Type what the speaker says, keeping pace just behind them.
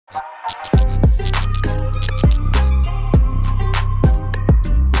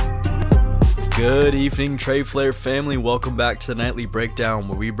Good evening, TradeFlair family. Welcome back to the Nightly Breakdown,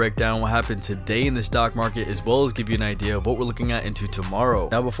 where we break down what happened today in the stock market, as well as give you an idea of what we're looking at into tomorrow.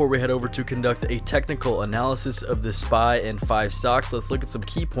 Now, before we head over to conduct a technical analysis of the SPY and 5 stocks, let's look at some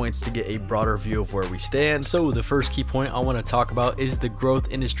key points to get a broader view of where we stand. So the first key point I want to talk about is the growth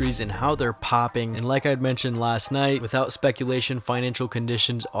industries and how they're popping. And like I'd mentioned last night, without speculation, financial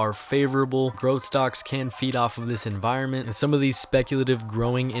conditions are favorable. Growth stocks can feed off of this environment, and some of these speculative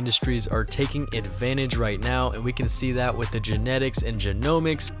growing industries are taking advantage right now, and we can see that with the genetics and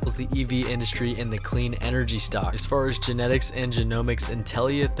genomics, the EV industry, and the clean energy stock. As far as genetics and genomics,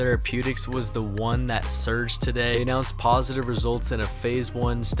 Intellia Therapeutics was the one that surged today. They announced positive results in a phase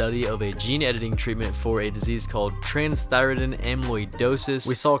 1 study of a gene editing treatment for a disease called transthyretin amyloidosis.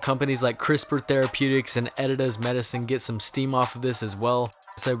 We saw companies like CRISPR Therapeutics and Editas Medicine get some steam off of this as well.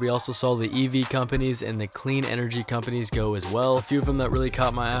 We also saw the EV companies and the clean energy companies go as well. A few of them that really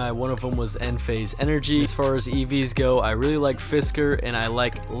caught my eye, one of them was Enphase Energy. As far as EVs go, I really like Fisker and I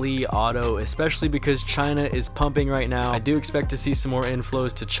like Li Auto, especially because China is pumping right now. I do expect to see some more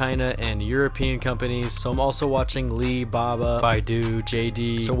inflows to China and European companies, so I'm also watching Li, Baba, Baidu,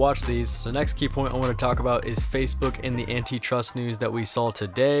 JD, so watch these. So next key point I want to talk about is Facebook and the antitrust news that we saw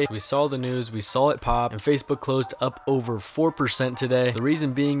today. So we saw the news, we saw it pop, and Facebook closed up over 4% today. The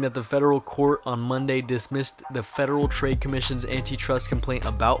reason being that the federal court on Monday dismissed the Federal Trade Commission's antitrust complaint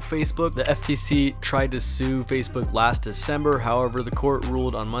about Facebook. The FTC tried to sue Facebook last December, however the court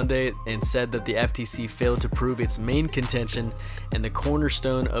ruled on Monday and said that the FTC failed to prove its main contention and the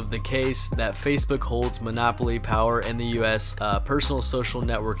cornerstone of the case, that Facebook holds monopoly power in the US personal social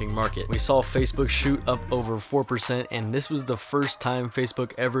networking market. We saw Facebook shoot up over 4%, and this was the first time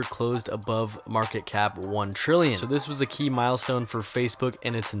Facebook ever closed above market cap 1 trillion. So this was a key milestone for Facebook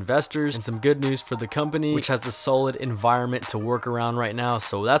and its investors, and some good news for the company, which has a solid environment to work around right now.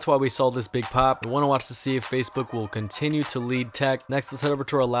 So that's why we saw this big pop. We want to watch to see if Facebook will continue to lead tech. Next, let's head over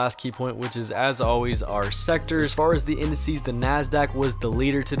to our last key point, which is, as always, our sectors. As far as the indices, the Nasdaq was the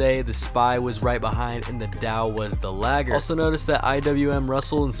leader today, the SPY was right behind, and the Dow was the lagger. Also notice that IWM,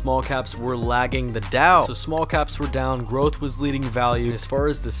 Russell, and small caps were lagging the Dow. So small caps were down, growth was leading value. As far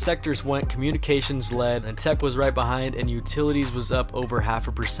as the sectors went, communications led, and tech was right behind, and utilities was up over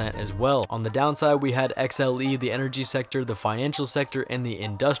 0.5% as well. On the downside, we had XLE, the energy sector, the financial sector, and the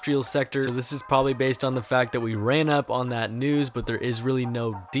industrial sector. So this is probably based on the fact that we ran up on that news, but there is really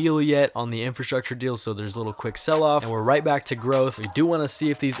no deal yet on the infrastructure deal, so there's a little quick sell-off, and we're right back to growth. We do want to see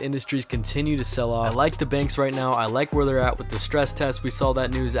if these industries continue to sell off. I like the banks right now. I like where they're at with the stress test. We saw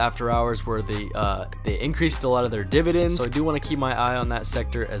that news after hours where they increased a lot of their dividends, so I do want to keep my eye on that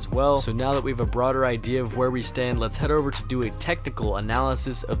sector as well. So now that we have a broader idea of where we stand, let's head over to do a technical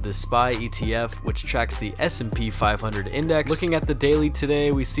analysis of the SPY ETF, which tracks the S&P 500 index. Looking at the daily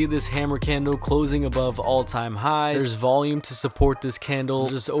today, we see this hammer candle closing above all-time highs. There's volume to support this candle.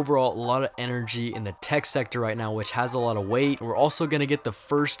 There's overall a lot of energy in the tech sector right now, which has a lot of weight. We're also going to get the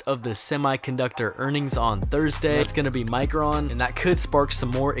first of the semiconductor earnings on Thursday. It's going to be Micron, and that could spark some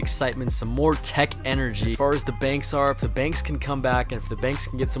more excitement, some more tech energy. As far as the banks are, if the banks can come back and if the banks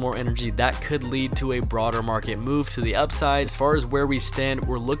can get some more energy, that could lead to a broader market move to the upside. As far as where we stand,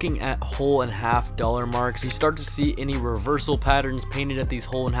 we're looking at whole and half dollar marks. If you start to see any reversal patterns painted at these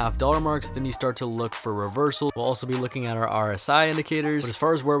whole and half dollar marks, then you start to look for reversal. We'll also be looking at our RSI indicators, but as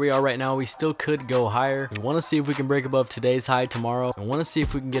far as where we are right now, we still could go higher. We want to see if we can break above today's high tomorrow. We want to see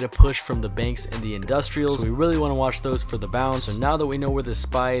if we can get a push from the banks and the industrials, so we really want to watch those for the bounce. So now that we know where the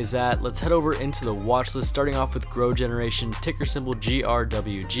SPY is at, let's head over into the watch list, starting off with Grow Generation, ticker symbol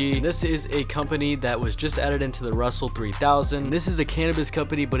GRWG. And this is a company that was just added into the Russell 3000. This is a cannabis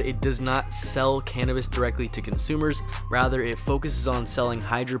company, but it does not sell cannabis directly to consumers. Rather, it focuses on selling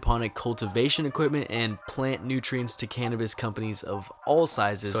hydroponic cultivation equipment and plant nutrients to cannabis companies of all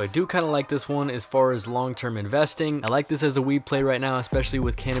sizes. So I do kind of like this one as far as long-term investing. I like this as a weed play right now, especially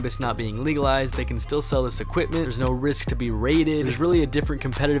with cannabis not being legalized. They can still sell this equipment. There's no risk to be rated. There's really a different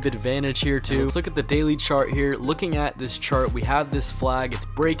competitive advantage here too. Let's look at the daily chart here. Looking at this chart, we have this flag. It's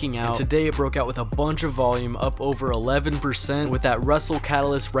breaking out. And today it broke out with a bunch of volume, up over 11%, with that Russell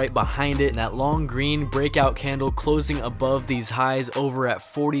catalyst right behind it, and that long green breakout candle closing above these highs over at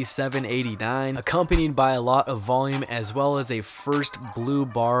 47 $7.89, accompanied by a lot of volume as well as a first blue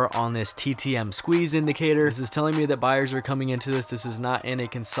bar on this TTM squeeze indicator. This is telling me that buyers are coming into this. This is not in a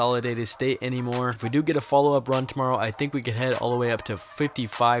consolidated state anymore. If we do get a follow-up run tomorrow, I think we could head all the way up to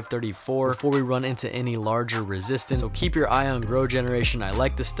 55.34 before we run into any larger resistance. So keep your eye on Grow Generation. I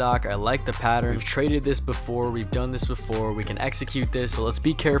like the stock, I like the pattern. We've traded this before, we've done this before, we can execute this. So let's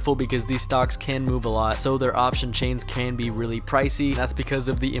be careful because these stocks can move a lot, so their option chains can be really pricey. That's because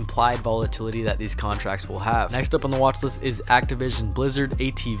of the implied volatility that these contracts will have. Next up on the watch list is Activision Blizzard,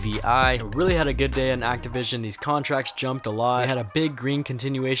 ATVI. It really had a good day on Activision. These contracts jumped a lot. We had a big green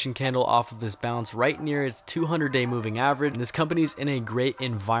continuation candle off of this bounce right near its 200-day moving average. And this company's in a great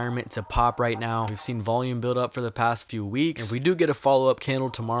environment to pop right now. We've seen volume build up for the past few weeks. If we do get a follow-up candle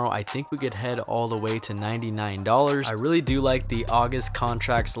tomorrow, I think we could head all the way to $99. I really do like the August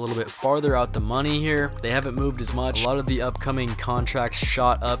contracts a little bit farther out the money here. They haven't moved as much. A lot of the upcoming contracts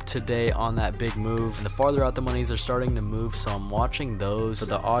shot up today on that big move, and the farther out the monies are starting to move, so I'm watching those for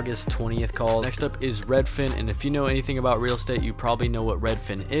the August 20th call. Next up is Redfin, and if you know anything about real estate, you probably know what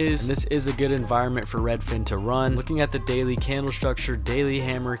Redfin is, and this is a good environment for Redfin to run. Looking at the daily candle structure, daily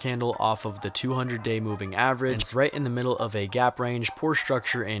hammer candle off of the 200-day moving average, and it's right in the middle of a gap range. Poor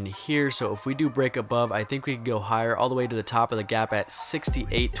structure in here, so if we do break above, I think we could go higher all the way to the top of the gap at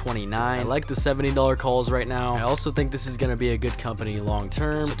 68.29. I like the $70 calls right now. I also think this is going to be a good company long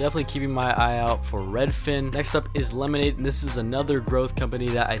term, so definitely keeping my eye out for Redfin. Next up is Lemonade, and this is another growth company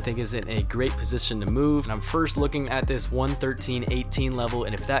that I think is in a great position to move. And I'm first looking at this 113.18 level,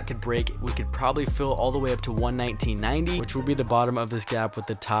 and if that could break, we could probably fill all the way up to 119.90, which will be the bottom of this gap with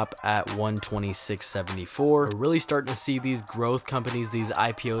the top at 126.74. We're really starting to see these growth companies, these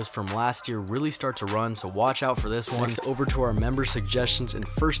IPOs from last year really start to run, so watch out for this one. Next, over to our member suggestions, and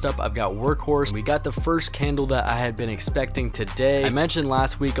first up I've got Workhorse. We got the first candle that I had been expecting today. I mentioned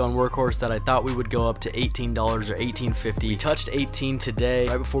last week on Workhorse that I thought we would go up to $18 or $18.50. We touched 18 today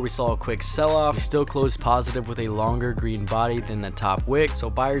right before we saw a quick sell-off. We still closed positive with a longer green body than the top wick, so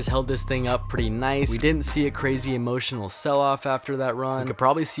buyers held this thing up pretty nice. We didn't see a crazy emotional sell-off after that run. We could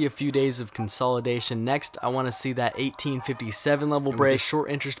probably see a few days of consolidation. Next, I want to see that 18.57 level break. With the short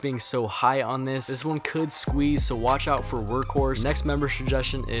interest being so high on this one could squeeze, so watch out for Workhorse. Next member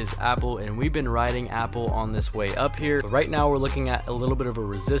suggestion is Apple, and we've been riding Apple on this way up here, but right now we're looking at a little bit of a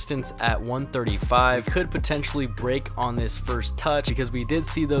resistance at 135. We could potentially break on this first touch because we did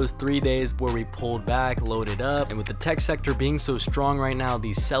see those 3 days where we pulled back, loaded up, and with the tech sector being so strong right now,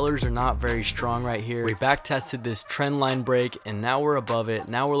 these sellers are not very strong right here. We back tested this trend line break, and now we're above it.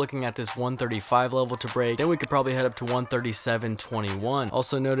 Now we're looking at this 135 level to break, then we could probably head up to 137.21.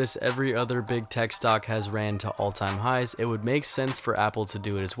 Also notice every other big tech stock has ran to all-time highs. It would make sense for Apple to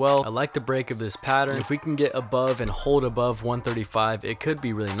do it as well. I like the break of this pattern. If we can get above and hold above 135, it could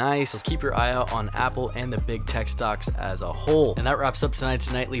be really nice. So keep your eye out on Apple and the big tech stocks as a whole. And that wraps up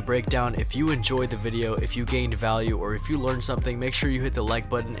tonight's nightly breakdown. If you enjoyed the video, if you gained value, or if you learned something, make sure you hit the like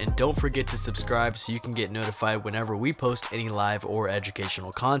button, and don't forget to subscribe so you can get notified whenever we post any live or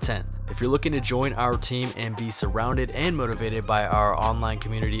educational content. If you're looking to join our team and be surrounded and motivated by our online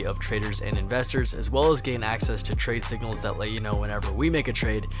community of traders and investors, as well as gain access to trade signals that let you know whenever we make a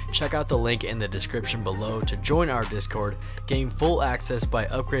trade, check out the link in the description below to join our Discord, gain full access by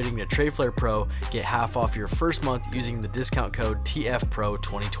upgrading to TradeFlare Pro, get half off your first month using the discount code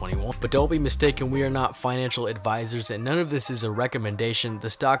TFPRO2021. But don't be mistaken, we are not financial advisors, and none of this is a recommendation. The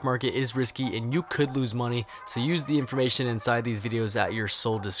stock market is risky and you could lose money, so use the information inside these videos at your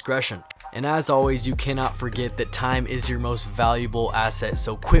sole discretion. And as always, you cannot forget that time is your most valuable asset,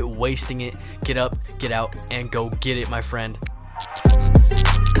 so quit wasting it. Get up, get out, and go get it, my friend.